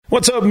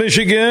What's up,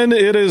 Michigan?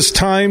 It is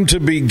time to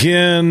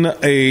begin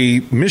a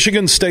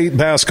Michigan State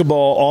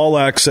basketball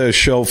all-access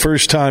show.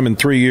 First time in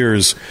 3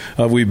 years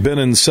we've been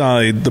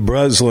inside the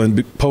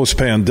Breslin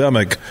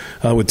post-pandemic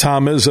with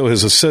Tom Izzo,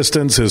 his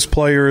assistants, his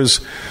players.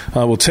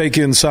 We'll take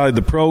you inside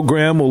the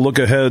program. We'll look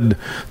ahead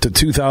to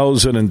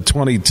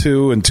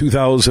 2022 and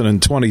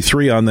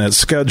 2023 on that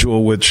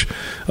schedule, which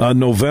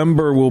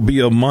November will be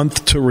a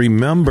month to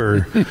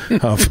remember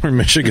for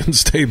Michigan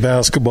State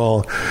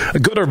basketball,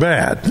 good or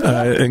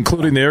bad,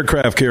 including the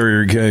aircraft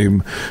carrier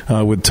game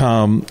with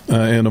Tom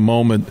in a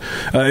moment.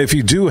 If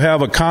you do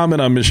have a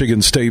comment on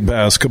Michigan State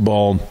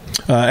basketball,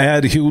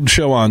 add Huge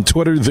Show on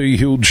Twitter, The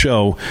Huge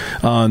Show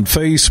on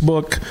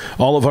Facebook.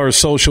 All of our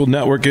social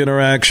network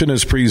interaction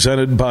is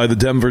presented by the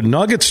Denver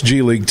Nuggets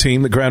G League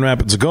team, the Grand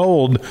Rapids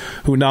Gold,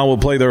 who now will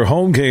play their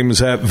home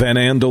games at Van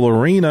Andel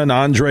Arena. And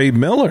Andre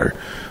Miller,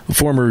 the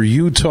former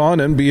Utah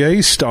and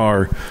NBA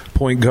star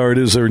point guard,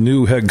 is their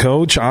new head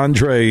coach.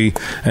 Andre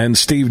and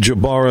Steve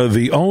Jabara,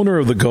 the owner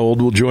of the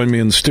Gold, will join me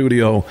in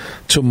studio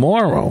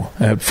tomorrow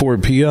at 4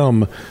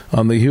 p.m.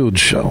 on The Huge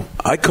Show.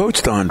 I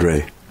coached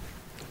Andre.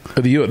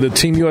 The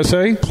Team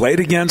USA? Played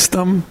against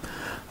him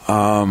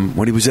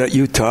when he was at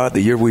Utah, the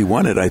year we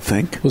won it, I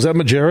think. Was that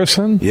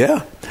Majerison?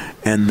 Yeah.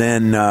 And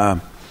then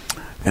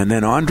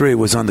Andre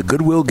was on the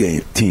Goodwill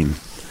team.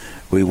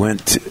 We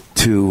went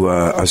to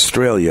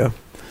Australia,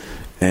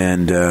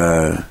 and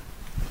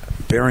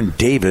Baron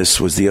Davis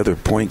was the other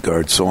point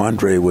guard. So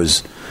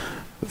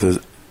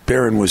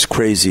Baron was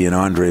crazy, and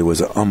Andre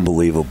was an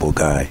unbelievable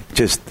guy.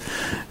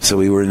 So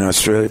we were in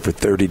Australia for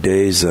 30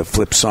 days.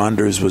 Flip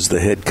Saunders was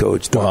the head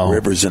coach. Doc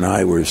Rivers and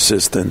I were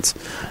assistants.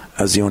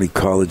 I was the only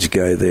college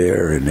guy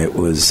there, and it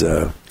was.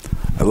 I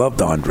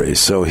loved Andre,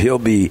 so he'll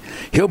be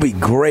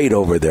great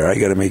over there. I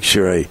got to make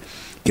sure I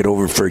get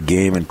over for a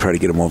game and try to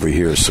get him over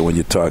here. So when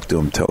you talk to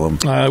him, tell him.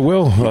 I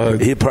will.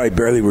 He'll probably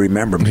barely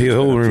remember me.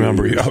 He'll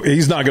remember you.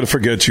 He's not going to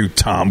forget you,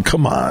 Tom.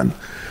 Come on.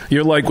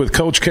 You're like with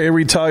Coach K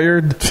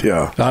retired.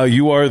 Yeah.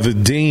 You are the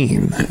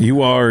dean.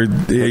 You're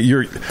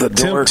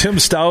Tim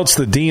Stout's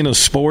the dean of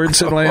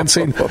sports in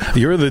Lansing.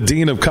 You're the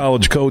dean of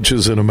college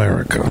coaches in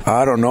America.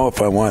 I don't know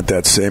if I want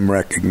that same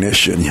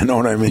recognition. You know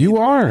what I mean? You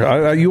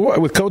are. You are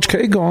with Coach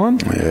K gone.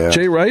 Yeah.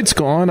 Jay Wright's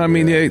gone. I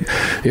mean,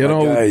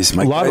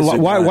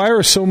 why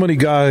are so many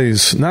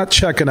guys not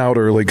checking out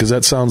early? Because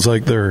that sounds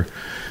like they're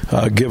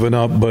giving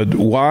up. But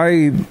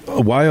why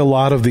a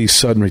lot of these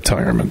sudden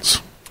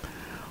retirements?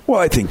 Well,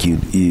 I think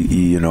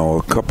you know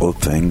a couple of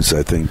things.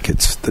 I think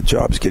it's the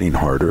job's getting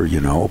harder,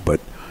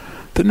 but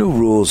the new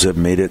rules have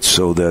made it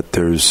so that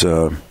there's.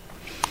 You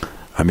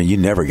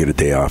never get a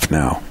day off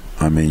now.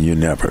 You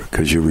never,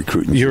 because you're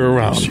recruiting. You're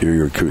around.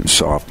 You're recruiting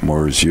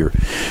sophomores. You're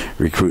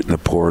recruiting the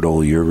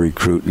portal. You're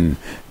recruiting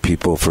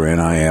people for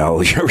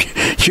NIL.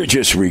 You're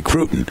just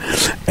recruiting,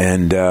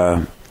 and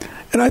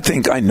I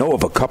think I know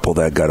of a couple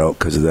that got out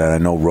because of that. I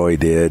know Roy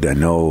did. I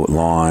know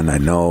Lon. I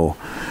know.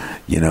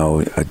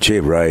 Jay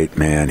Wright,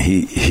 man,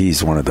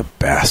 he's one of the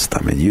best.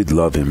 You'd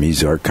love him.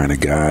 He's our kind of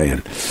guy.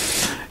 And,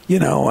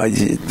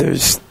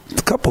 there's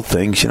a couple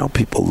things.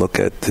 People look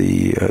at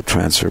the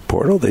transfer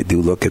portal. They do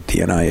look at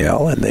the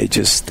NIL, and they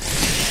just,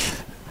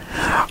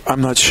 I'm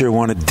not sure,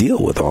 want to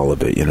deal with all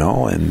of it,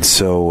 And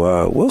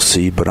so we'll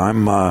see. But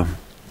I'm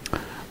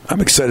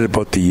excited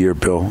about the year,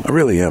 Bill. I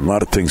really am. A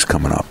lot of things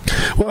coming up.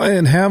 Well,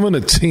 and having a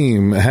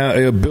team,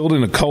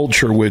 building a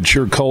culture, which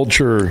your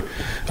culture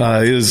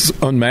is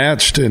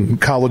unmatched in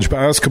college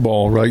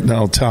basketball right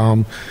now,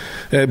 Tom.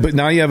 But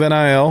now you have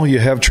NIL, you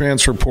have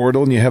transfer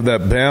portal, and you have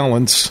that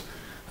balance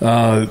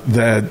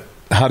that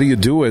how do you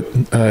do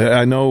it?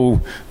 I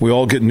know we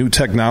all get new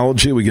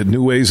technology. We get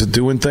new ways of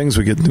doing things.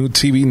 We get new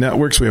TV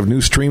networks. We have new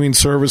streaming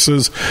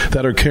services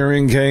that are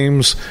carrying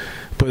games.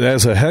 But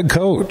as a head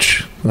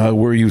coach,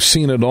 where you've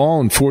seen it all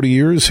in 40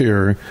 years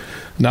here,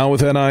 now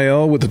with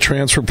NIL, with the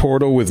transfer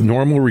portal, with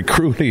normal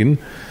recruiting,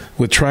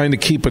 with trying to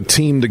keep a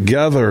team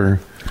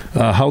together,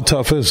 how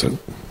tough is it?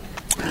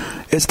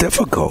 It's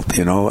difficult,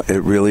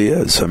 It really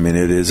is.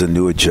 It is a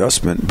new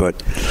adjustment,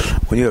 but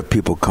when you have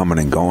people coming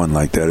and going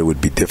like that, it would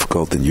be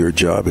difficult in your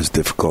job. It's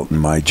difficult in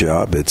my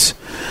job.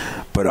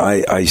 But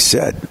I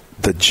said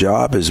the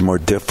job is more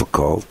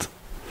difficult.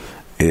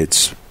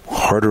 It's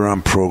harder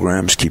on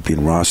programs,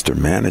 keeping roster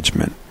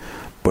management.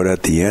 But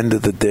at the end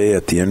of the day,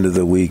 at the end of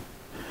the week,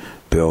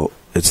 Bill,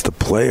 it's the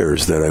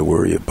players that I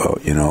worry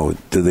about.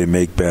 Do they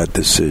make bad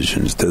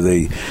decisions? Do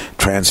they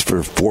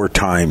transfer 4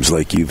 times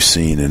like you've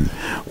seen? And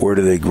where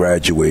do they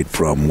graduate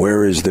from?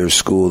 Where is their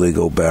school they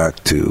go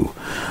back to?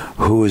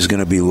 Who is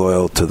going to be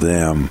loyal to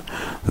them?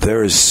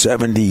 There is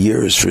 70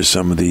 years for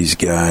some of these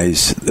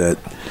guys that,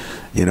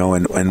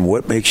 and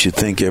what makes you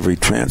think every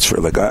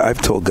transfer? Like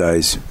I've told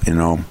guys,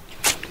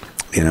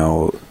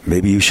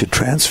 maybe you should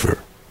transfer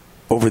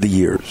over the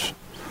years.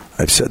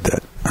 I've said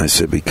that. I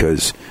said,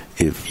 because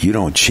if you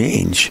don't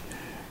change,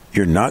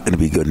 you're not going to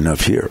be good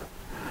enough here.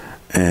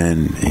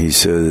 And he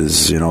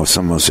says,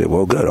 someone will say,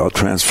 well, good, I'll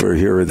transfer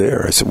here or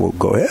there. I said, well,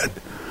 go ahead.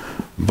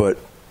 But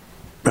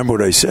remember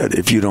what I said,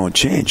 if you don't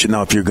change.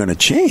 Now, if you're going to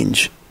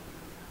change,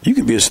 you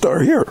can be a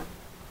star here.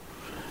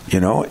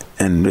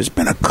 and there's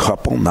been a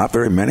couple, not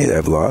very many that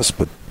have lost,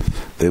 but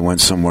they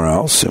went somewhere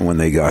else, and when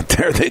they got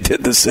there, they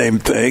did the same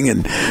thing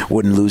and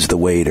wouldn't lose the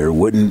weight or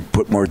wouldn't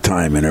put more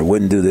time in or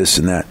wouldn't do this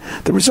and that.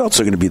 The results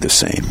are going to be the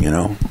same,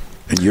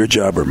 in your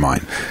job or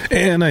mine.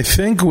 And I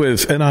think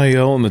with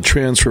NIL and the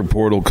transfer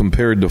portal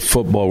compared to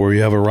football, where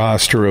you have a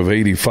roster of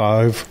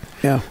 85,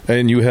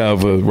 and you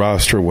have a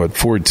roster,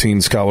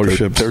 14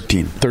 scholarships?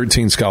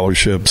 13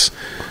 scholarships,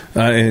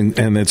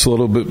 and it's a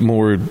little bit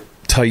more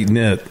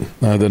tight-knit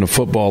than a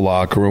football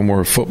locker room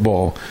or a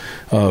football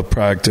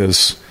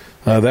practice.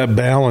 That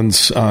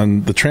balance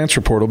on the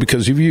transfer portal,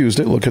 because you've used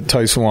it. Look at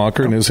Tyson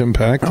Walker and his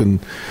impact.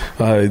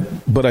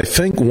 But I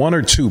think one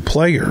or two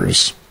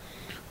players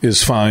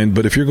is fine.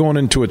 But if you're going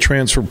into a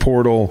transfer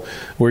portal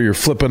where you're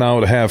flipping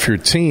out half your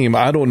team,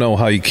 I don't know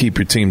how you keep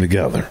your team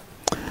together.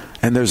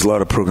 And there's a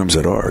lot of programs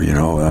that are,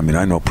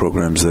 I know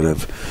programs that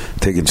have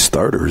taken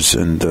starters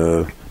and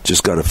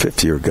just got a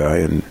fifth-year guy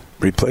and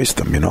replace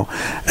them,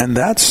 and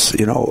that's,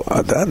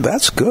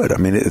 that's good. I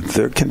mean,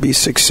 there can be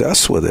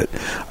success with it.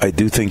 I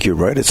do think you're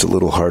right. It's a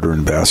little harder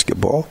in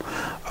basketball.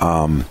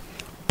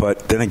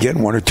 But then again,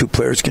 one or two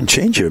players can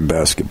change you in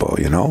basketball,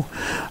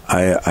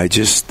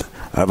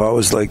 I've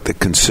always liked the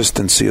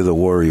consistency of the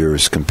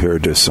Warriors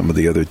compared to some of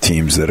the other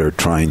teams that are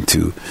trying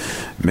to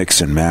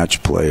mix and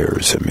match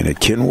players. I mean, it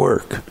can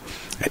work.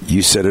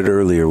 You said it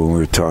earlier when we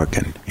were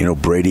talking.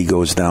 Brady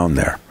goes down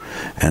there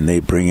and they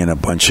bring in a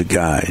bunch of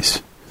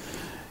guys.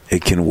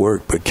 It can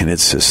work, but can it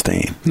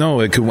sustain? No,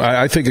 it can.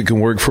 I think it can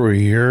work for a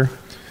year,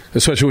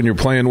 especially when you're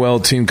playing well,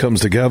 team comes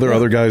together,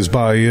 other guys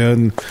buy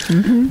in.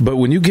 Mm-hmm. But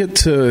when you get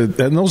to,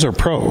 and those are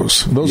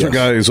pros. Those are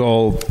guys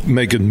all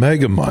making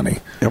mega money.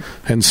 Yep.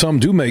 And some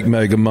do make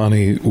mega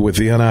money with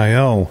the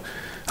NIL.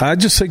 I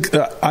just think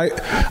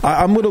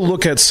I'm going to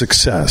look at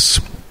success,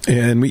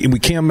 and we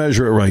can't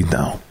measure it right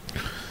now.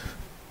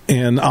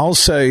 And I'll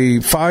say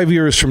 5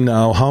 years from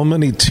now, how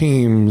many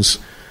teams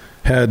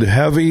had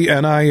heavy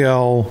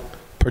NIL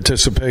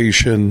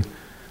participation,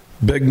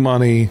 big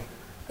money,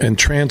 and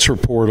transfer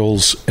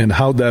portals, and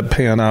how'd that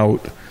pan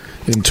out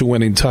into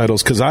winning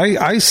titles? Because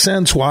I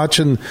sense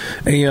watching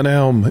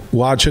A&M,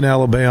 watching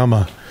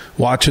Alabama,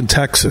 watching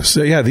Texas.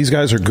 Yeah, these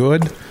guys are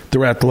good.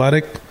 They're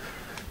athletic.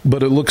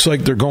 But it looks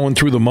like they're going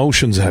through the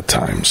motions at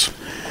times.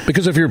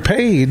 Because if you're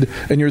paid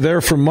and you're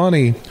there for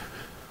money,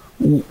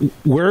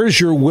 where's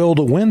your will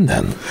to win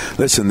then?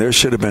 Listen, there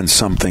should have been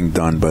something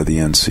done by the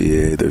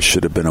NCAA. There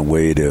should have been a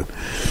way to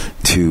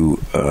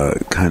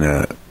kind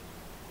of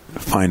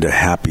find a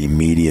happy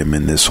medium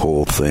in this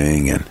whole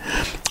thing. And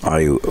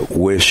I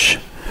wish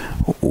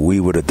we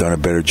would have done a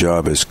better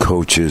job as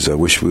coaches. I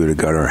wish we would have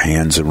got our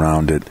hands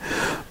around it.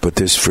 But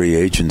this free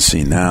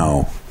agency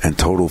now and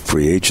total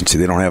free agency,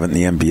 they don't have it in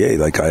the NBA.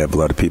 Like I have a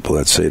lot of people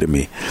that say to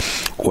me,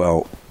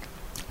 well,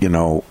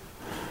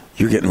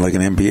 you're getting like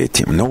an NBA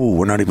team. No,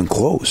 we're not even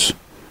close.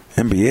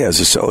 NBA has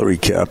a salary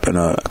cap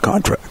and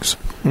contracts.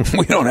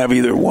 We don't have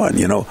either one.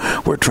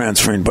 We're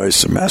transferring by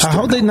semester.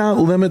 How they not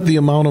limit the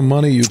amount of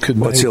money you could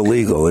make? It's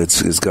illegal.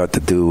 It's got to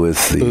do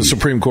with the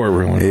Supreme Court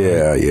ruling.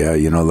 Yeah.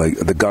 Like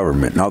the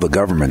government. Now the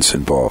government's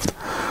involved.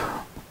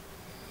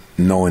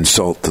 No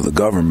insult to the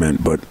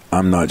government, but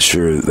I'm not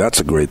sure that's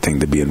a great thing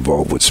to be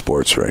involved with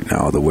sports right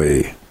now, the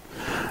way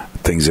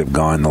things have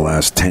gone the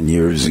last 10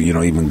 years,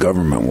 even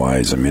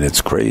government-wise. I mean,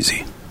 it's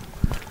crazy.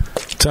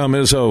 Tom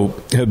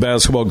Izzo, head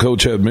basketball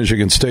coach at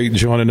Michigan State,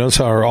 joining us.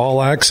 Our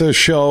all-access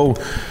show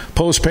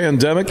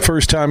post-pandemic,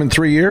 first time in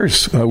 3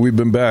 years. We've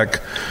been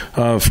back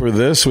for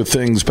this with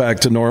things back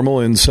to normal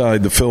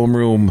inside the film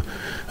room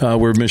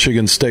where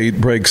Michigan State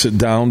breaks it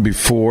down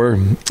before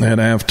and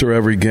after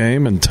every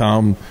game. And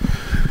Tom,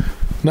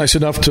 nice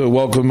enough to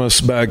welcome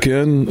us back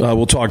in.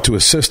 We'll talk to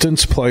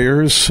assistants,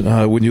 players.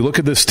 When you look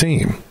at this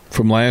team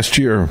from last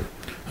year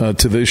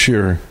to this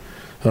year,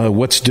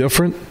 what's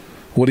different?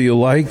 What do you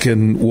like,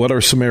 and what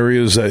are some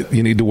areas that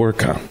you need to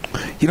work on?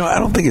 I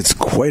don't think it's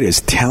quite as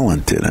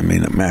talented. I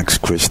mean, a Max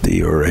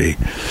Christie or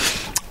even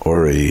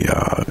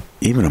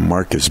a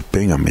Marcus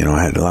Bingham,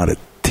 had a lot of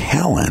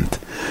talent.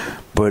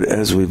 But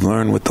as we've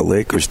learned with the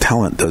Lakers,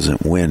 talent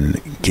doesn't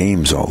win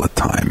games all the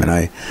time. And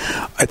I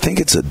think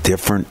it's a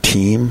different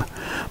team,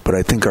 but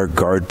I think our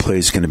guard play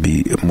is going to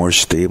be more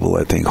stable.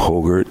 I think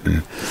Hoggart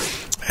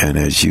and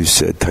as you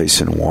said,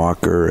 Tyson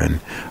Walker,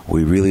 and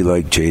we really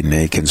like Jaden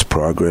Aiken's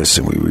progress,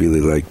 and we really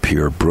like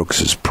Pierre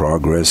Brooks'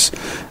 progress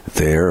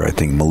there. I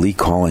think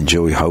Malik Hall and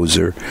Joey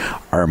Hauser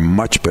are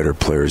much better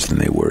players than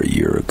they were a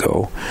year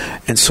ago.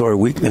 And so our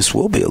weakness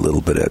will be a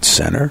little bit at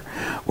center,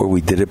 where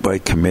we did it by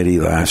committee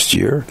last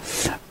year,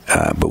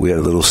 but we had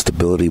a little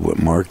stability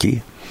with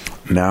Markey.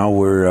 Now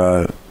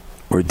we're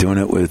doing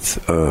it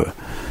with a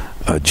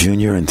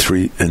junior and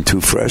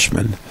two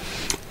freshmen.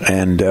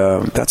 And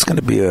that's going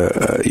to be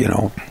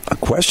a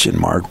question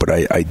mark, but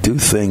I do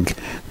think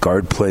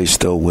guard play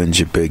still wins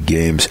you big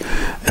games,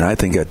 and I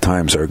think at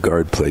times our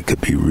guard play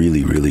could be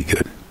really, really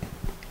good.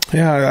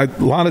 Yeah,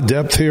 a lot of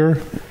depth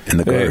here in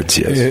the guards,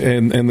 yes,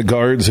 and the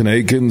guards and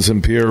Aikens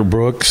and Pierre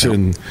Brooks, yep.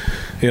 And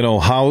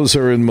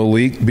Hauser and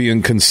Malik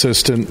being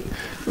consistent.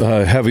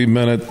 heavy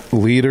minute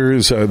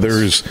leaders.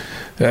 There's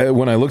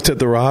when I looked at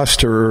the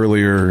roster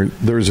earlier,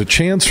 there's a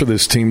chance for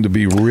this team to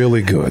be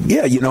really good.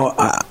 Yeah,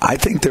 I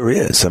think there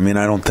is. I mean,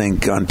 I don't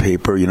think on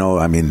paper,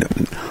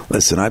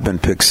 listen, I've been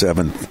picked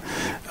 7th,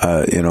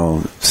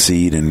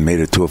 seed and made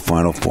it to a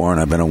Final Four, and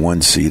I've been a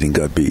 1 seed and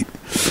got beat.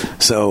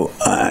 So,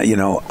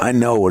 I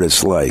know what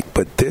it's like.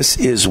 But this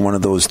is one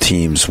of those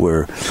teams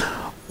where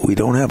we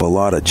don't have a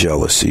lot of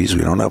jealousies.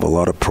 We don't have a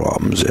lot of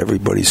problems.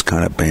 Everybody's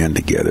kind of band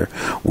together.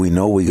 We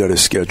know we got a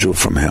schedule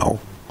from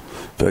hell.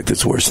 In fact,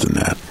 it's worse than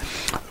that.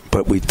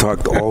 But we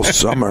talked all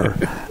summer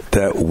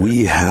that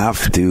we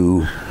have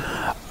to,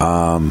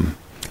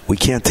 we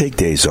can't take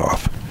days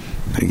off.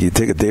 You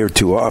take a day or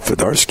two off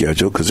with our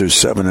schedule because there's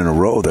 7 in a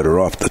row that are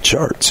off the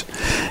charts,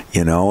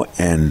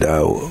 and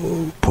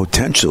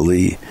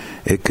potentially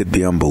it could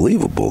be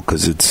unbelievable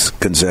because it's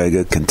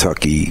Gonzaga,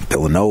 Kentucky,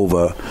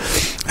 Villanova,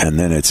 and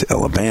then it's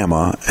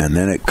Alabama, and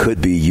then it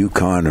could be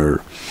UConn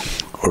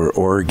or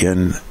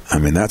Oregon. I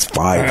mean, that's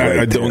 5 right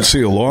I don't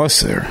see a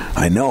loss there.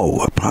 I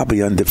know,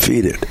 probably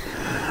undefeated.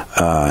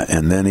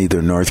 And then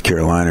either North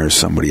Carolina or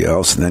somebody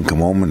else, and then come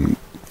home and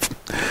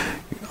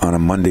on a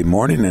Monday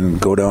morning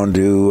and go down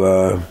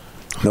to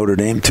Notre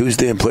Dame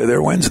Tuesday and play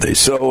there Wednesday.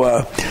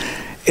 So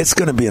it's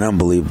going to be an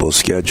unbelievable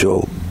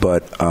schedule,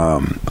 but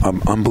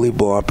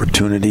unbelievable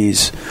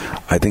opportunities.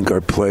 I think our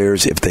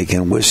players, if they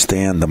can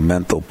withstand the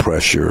mental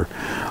pressure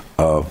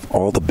of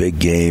all the big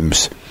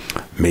games,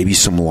 maybe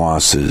some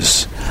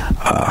losses,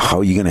 how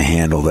are you going to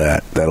handle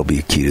that? That'll be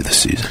a key to the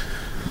season.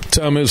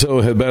 Tom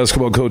Izzo, head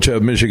basketball coach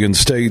at Michigan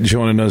State,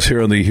 joining us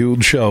here on the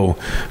Huge Show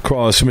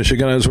across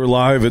Michigan as we're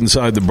live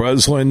inside the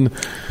Breslin,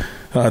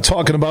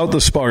 talking about the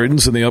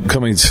Spartans in the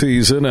upcoming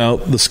season. Now,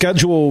 the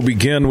schedule will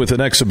begin with an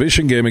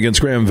exhibition game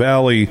against Grand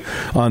Valley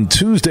on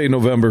Tuesday,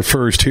 November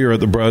 1st here at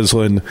the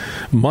Breslin.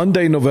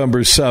 Monday,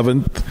 November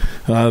 7th,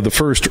 the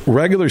first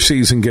regular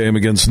season game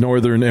against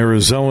Northern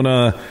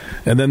Arizona,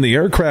 and then the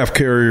aircraft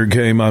carrier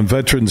game on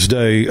Veterans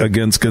Day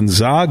against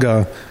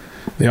Gonzaga,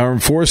 the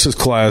Armed Forces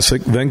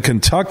Classic, then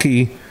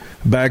Kentucky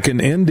back in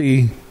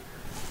Indy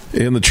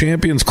in the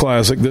Champions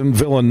Classic, then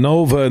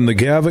Villanova in the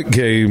Gavitt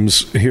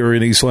games here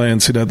in East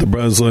Lansing at the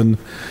Breslin,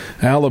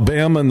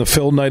 Alabama in the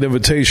Phil Knight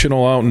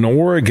Invitational out in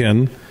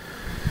Oregon.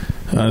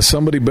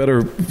 Somebody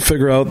better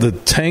figure out the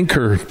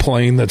tanker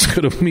plane that's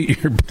going to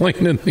meet your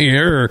plane in the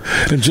air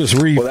and just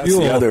refuel. Well, that's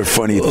the other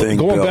funny thing,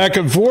 going Bill. Back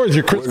and forth,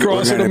 you're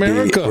crisscrossing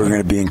America. We're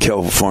going to be in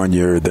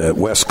California, the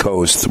West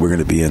Coast. We're going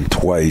to be in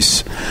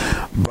twice,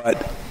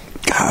 but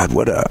God,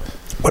 what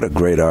a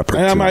great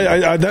opportunity!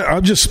 I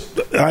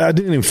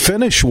didn't even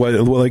finish what,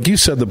 like you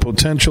said, the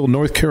potential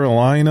North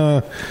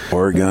Carolina,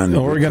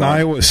 Oregon,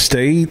 Iowa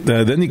State.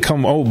 Then you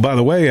come. Oh, by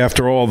the way,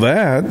 after all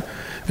that.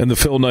 And the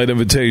Phil Knight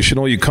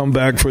Invitational, you come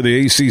back for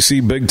the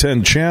ACC Big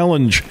Ten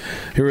Challenge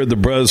here at the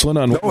Breslin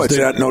on Wednesday. It's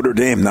at Notre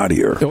Dame, not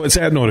here. Oh, it's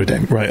at Notre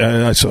Dame, right?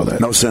 I saw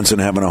that. No sense in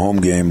having a home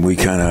game. We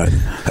kind of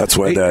that's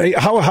why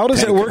how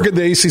does that work at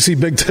the ACC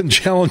Big Ten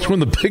Challenge when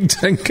the Big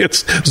Ten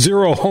gets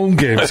 0 home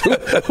games?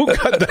 Who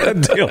got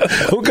that deal?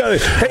 Who got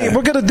it? Hey,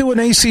 we're going to do an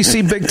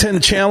ACC Big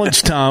Ten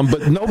Challenge, Tom,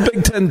 but no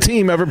Big Ten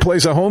team ever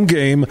plays a home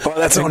game. Well,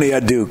 that's only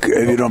at Duke.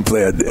 If you don't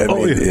play and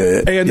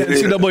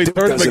NCAA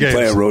tournament games,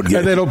 play a road game.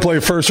 And they don't play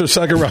first or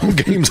second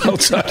round games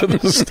outside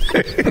of the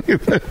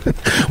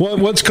state.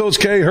 Once Coach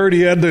K heard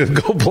he had to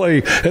go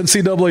play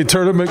NCAA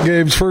tournament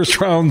games, first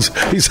rounds,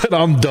 he said,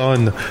 "I'm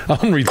done.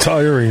 I'm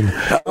retiring."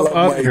 I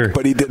love Mike,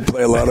 but he did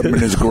play a lot of them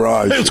in his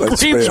garage. It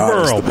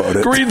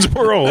was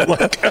Greensboro,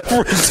 like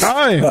every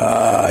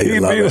time. He'd be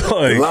like,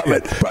 love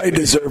it. Probably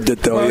deserved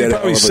it though. He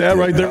probably sat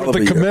right there with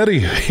the committee.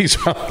 He's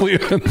probably in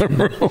the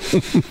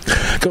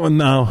room going,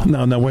 "No,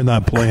 we're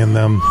not playing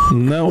them.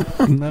 No,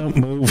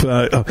 move.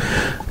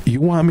 You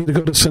want me to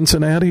go to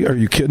Cincinnati? Are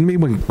you kidding me?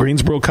 When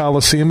Greensboro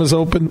Coliseum is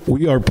open,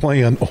 we are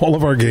playing all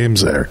of our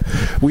games there.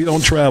 We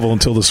don't travel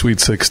until the Sweet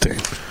 16.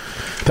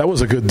 That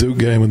was a good Duke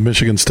game with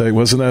Michigan State.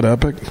 Wasn't that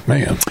epic?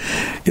 Man.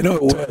 It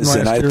was.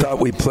 And I thought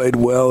we played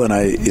well,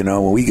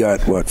 and we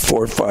got, 4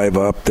 or 5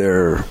 up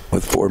there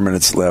with 4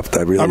 minutes left.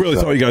 I really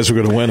thought you guys were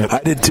going to win it. I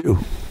did too.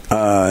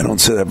 I don't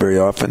say that very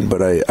often,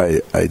 but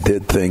I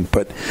did think.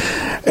 But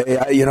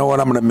hey, you know what?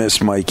 I'm going to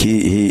miss Mike.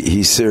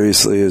 He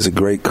seriously is a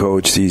great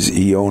coach.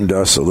 He owned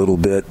us a little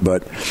bit,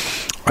 but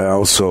I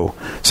also,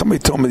 somebody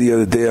told me the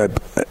other day,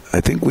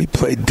 I think we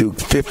played Duke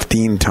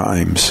 15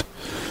 times.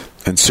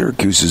 And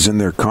Syracuse is in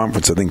their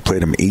conference, I think,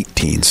 played them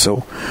 18.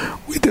 So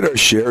we did our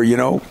share,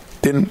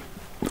 didn't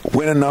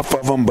win enough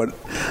of them, but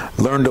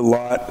learned a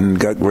lot and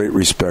got great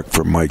respect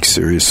for Mike,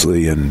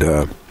 seriously. And,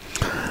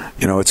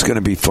 it's going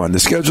to be fun. The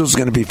schedule is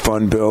going to be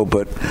fun, Bill,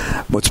 but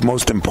what's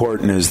most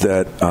important is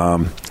that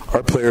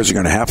our players are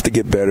going to have to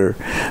get better.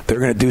 They're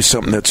going to do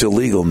something that's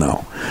illegal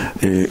now.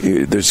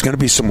 There's going to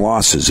be some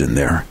losses in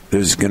there.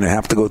 There's going to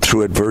have to go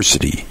through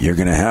adversity. You're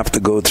going to have to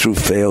go through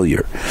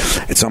failure.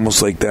 It's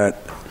almost like that.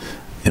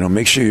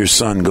 Make sure your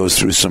son goes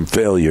through some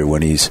failure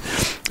when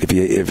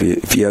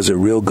if he has a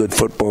real good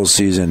football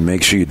season,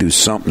 make sure you do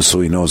something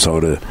so he knows how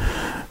to,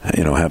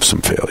 have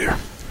some failure.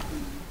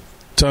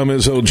 Tom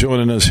Izzo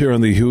joining us here on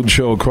the Huge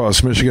Show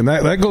across Michigan.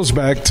 That goes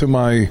back to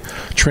my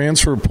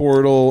transfer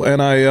portal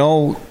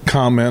NIL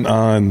comment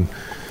on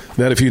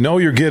that if you know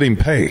you're getting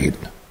paid,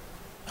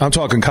 I'm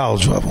talking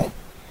college level,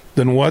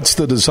 then what's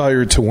the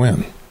desire to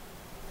win?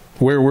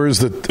 Where's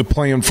the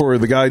playing for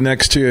the guy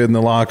next to you in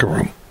the locker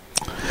room?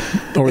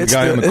 Or the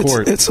guy on the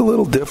court? It's a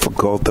little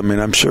difficult. I mean,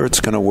 I'm sure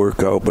it's going to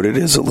work out, but it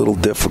is a little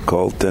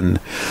difficult. And,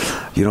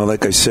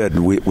 like I said,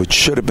 what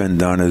should have been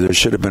done is there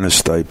should have been a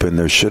stipend.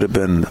 There should have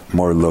been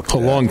more looked at. A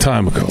long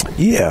time ago.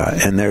 Yeah,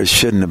 and there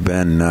shouldn't have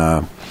been,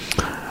 I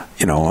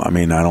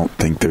don't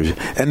think there's...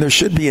 And there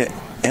should be an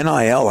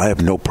NIL I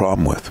have no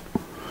problem with.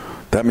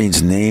 That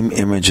means name,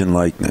 image, and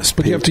likeness.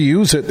 But you have to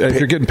use it if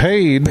you're getting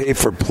paid. Pay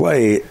for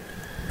play,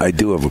 I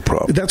do have a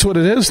problem. That's what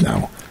it is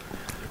now.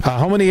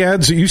 How many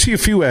ads? You see a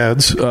few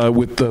ads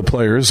with the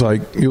players,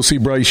 like you'll see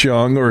Bryce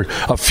Young or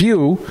a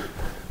few,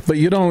 but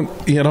you don't,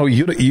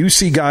 you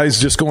see guys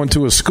just going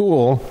to a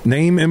school,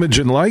 name, image,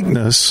 and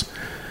likeness,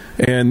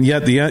 and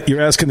yet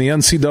you're asking the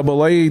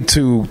NCAA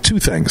to two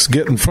things,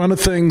 get in front of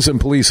things and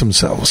police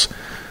themselves.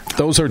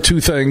 Those are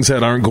two things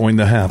that aren't going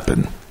to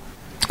happen.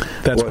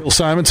 That's Bill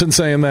Simonson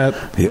saying that.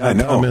 Yeah, I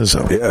know. Tom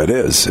Izzo. Yeah, it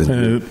is.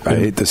 I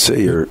hate to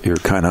say you're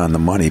kind of on the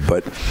money,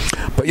 but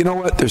you know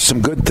what? There's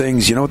some good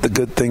things. You know what the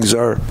good things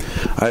are?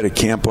 I had a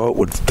camp out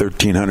with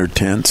 1,300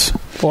 tents.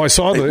 Oh, I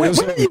saw that. When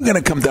are you going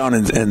to come down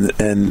and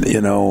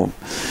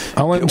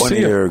I'll let one of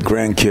your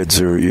grandkids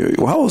or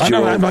how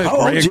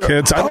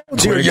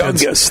old's your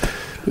youngest?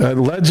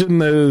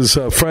 Legend is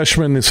a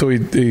freshman, so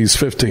he's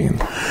 15.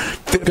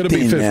 Going to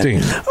be 15.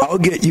 Man. I'll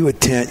get you a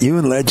tent. You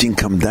and Legend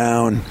come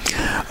down.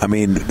 I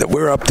mean,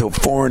 we're up till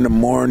 4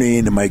 a.m,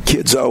 and my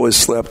kids always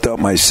slept out.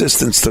 My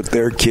assistants took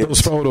their kids.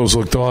 Those photos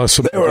looked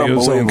awesome. They were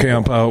unbelievable.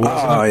 Camp out,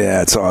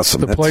 yeah, it's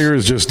awesome. The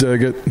players just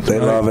dig it. They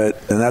love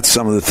it, and that's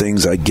some of the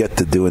things I get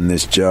to do in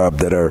this job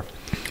that are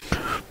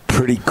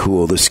pretty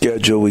cool. The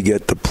schedule we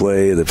get to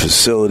play, the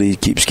facility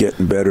keeps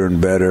getting better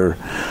and better.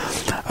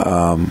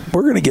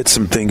 We're going to get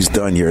some things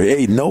done here.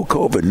 Hey, no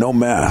COVID, no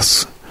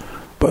masks.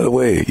 By the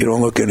way, you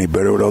don't look any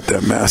better without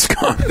that mask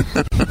on.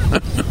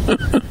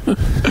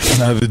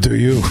 Neither do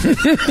you.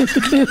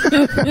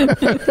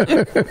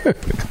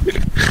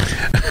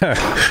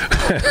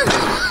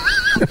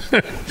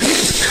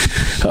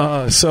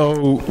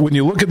 So when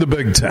you look at the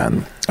Big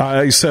Ten,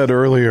 I said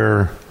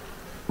earlier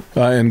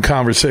in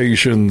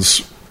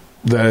conversations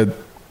that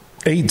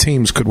 8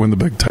 teams could win the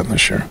Big Ten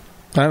this year.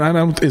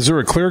 Is there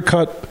a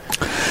clear-cut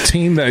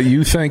team that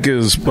you think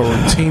is, or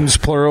teams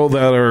plural,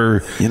 that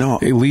are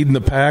leading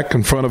the pack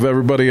in front of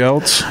everybody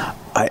else?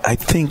 I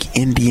think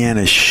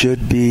Indiana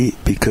should be,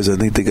 because I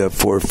think they got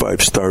 4 or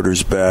 5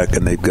 starters back,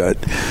 and they've got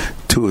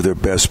 2 of their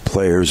best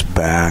players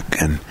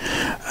back, and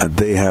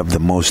they have the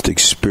most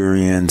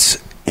experience,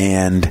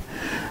 and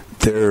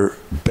their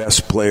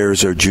best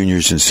players are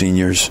juniors and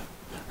seniors.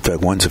 In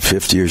fact, one's a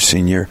 50-year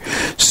senior.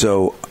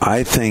 So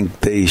I think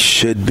they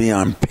should be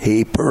on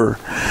paper.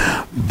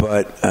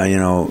 But,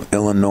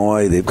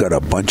 Illinois, they've got a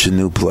bunch of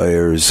new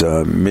players.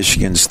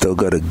 Michigan's still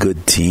got a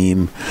good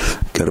team.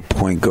 Got a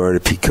point guard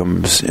if he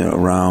comes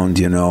around,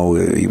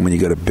 when you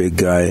got a big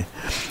guy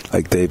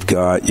like they've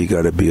got, you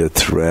got to be a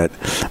threat.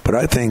 But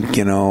I think,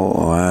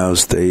 Ohio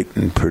State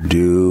and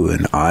Purdue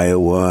and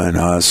Iowa and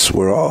us,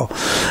 we're all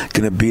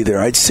going to be there.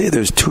 I'd say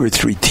there's 2 or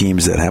 3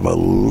 teams that have a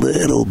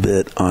little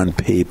bit on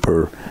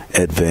paper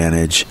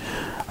advantage,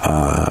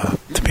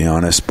 to be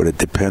honest, but it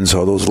depends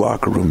how those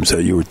locker rooms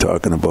that you were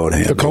talking about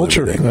handle the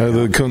culture,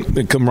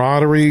 the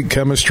camaraderie,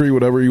 chemistry,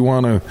 whatever you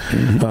want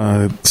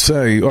to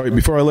say. All right,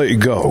 before I let you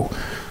go,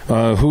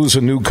 who's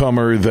a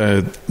newcomer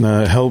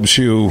that helps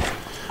you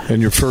in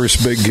your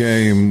first big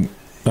game,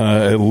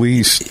 at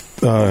least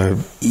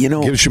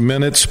gives you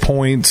minutes,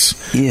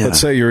 points? Yeah. Let's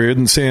say you're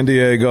in San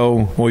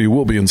Diego. Well, you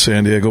will be in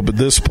San Diego, but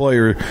this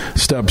player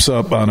steps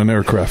up on an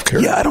aircraft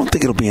carrier. Yeah, I don't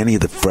think it'll be any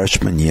of the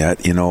freshmen yet.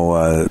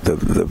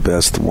 The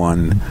best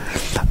one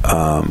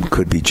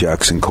could be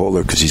Jackson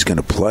Kohler, because he's going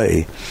to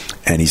play,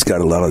 and he's got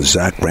a lot of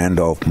Zach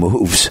Randolph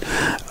moves.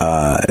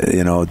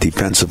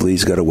 Defensively,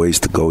 he's got a ways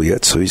to go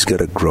yet, so he's got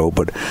to grow.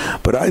 But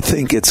I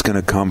think it's going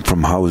to come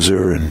from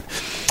Hauser and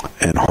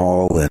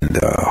Hall and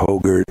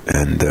Hogert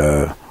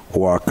and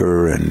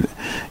Walker and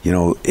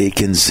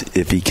Akins,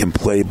 if he can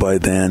play by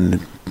then.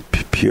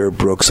 Pierre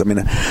Brooks. I mean,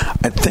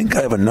 I think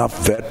I have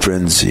enough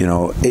veterans.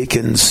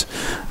 Akins,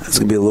 that's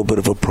going to be a little bit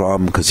of a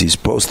problem because he's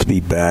supposed to be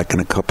back in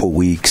a couple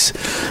weeks.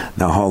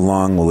 Now, how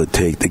long will it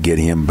take to get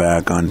him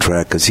back on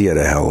track? Because he had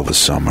a hell of a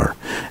summer,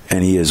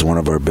 and he is one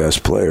of our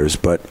best players.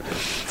 But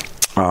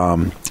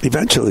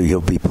eventually he'll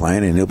be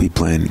playing, and he'll be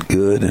playing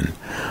good.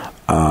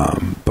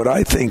 But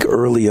I think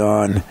early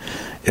on,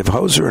 if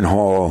Hauser and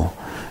Hall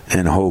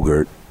and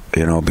Hogert,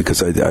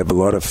 because I have a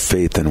lot of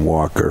faith in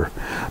Walker.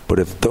 But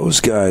if those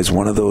guys,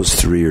 one of those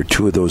 3 or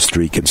 2 of those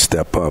 3 can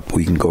step up,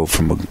 we can go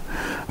from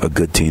a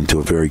good team to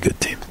a very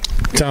good team.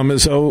 Tom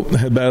Izzo,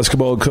 head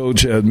basketball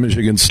coach at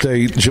Michigan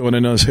State,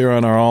 joining us here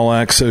on our All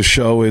Access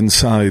show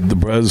inside the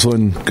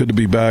Breslin. Good to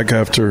be back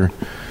after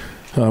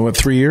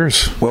 3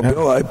 years. Well,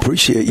 Bill, I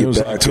appreciate you. It was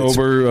back.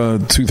 October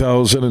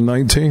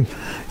 2019.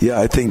 Yeah,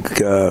 I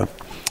think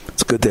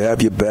it's good to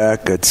have you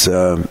back. It's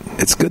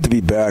good to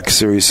be back,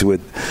 seriously,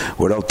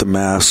 without the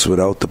masks,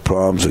 without the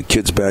problems, with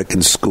kids back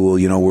in school.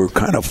 You know, we're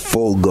kind of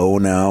full go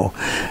now,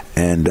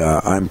 and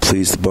I'm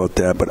pleased about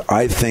that. But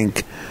I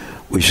think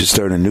we should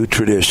start a new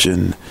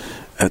tradition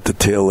at the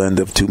tail end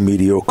of 2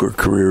 mediocre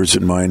careers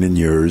in mine and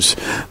yours,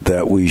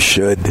 that we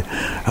should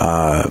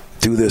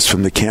do this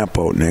from the camp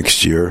out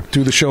next year.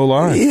 Do the show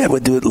live. Yeah, we'll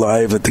do it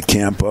live at the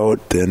camp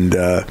out, and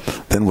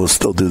then we'll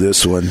still do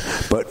this one.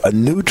 But a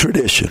new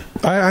tradition.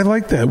 I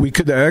like that. We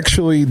could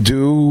actually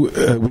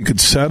we could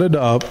set it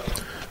up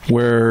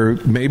where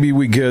maybe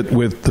we get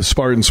with the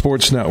Spartan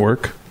Sports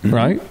Network,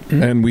 right?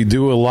 Mm-hmm. And we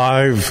do the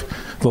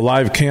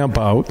live camp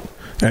out,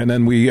 and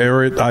then we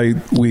air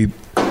it. We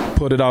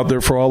put it out there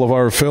for all of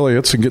our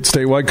affiliates and get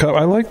statewide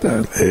coverage. I like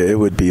that. It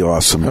would be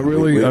awesome. I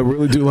really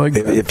do like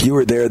that. If you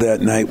were there that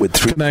night with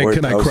 3,000-4,000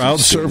 can I crowd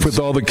surf with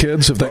all the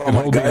kids if they can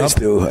hold me up?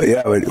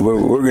 Yeah,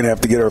 we're going to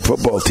have to get our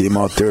football team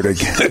out there to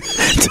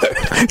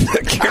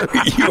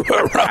carry you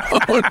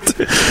around.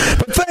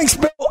 But thanks,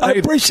 Bill. I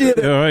appreciate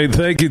it. All right,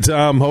 thank you,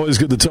 Tom. Always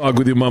good to talk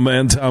with you, my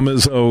man. Tom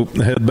Izzo,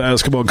 head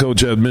basketball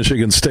coach at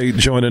Michigan State,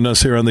 joining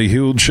us here on the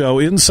Huge Show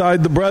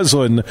inside the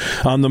Breslin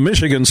on the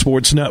Michigan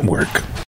Sports Network.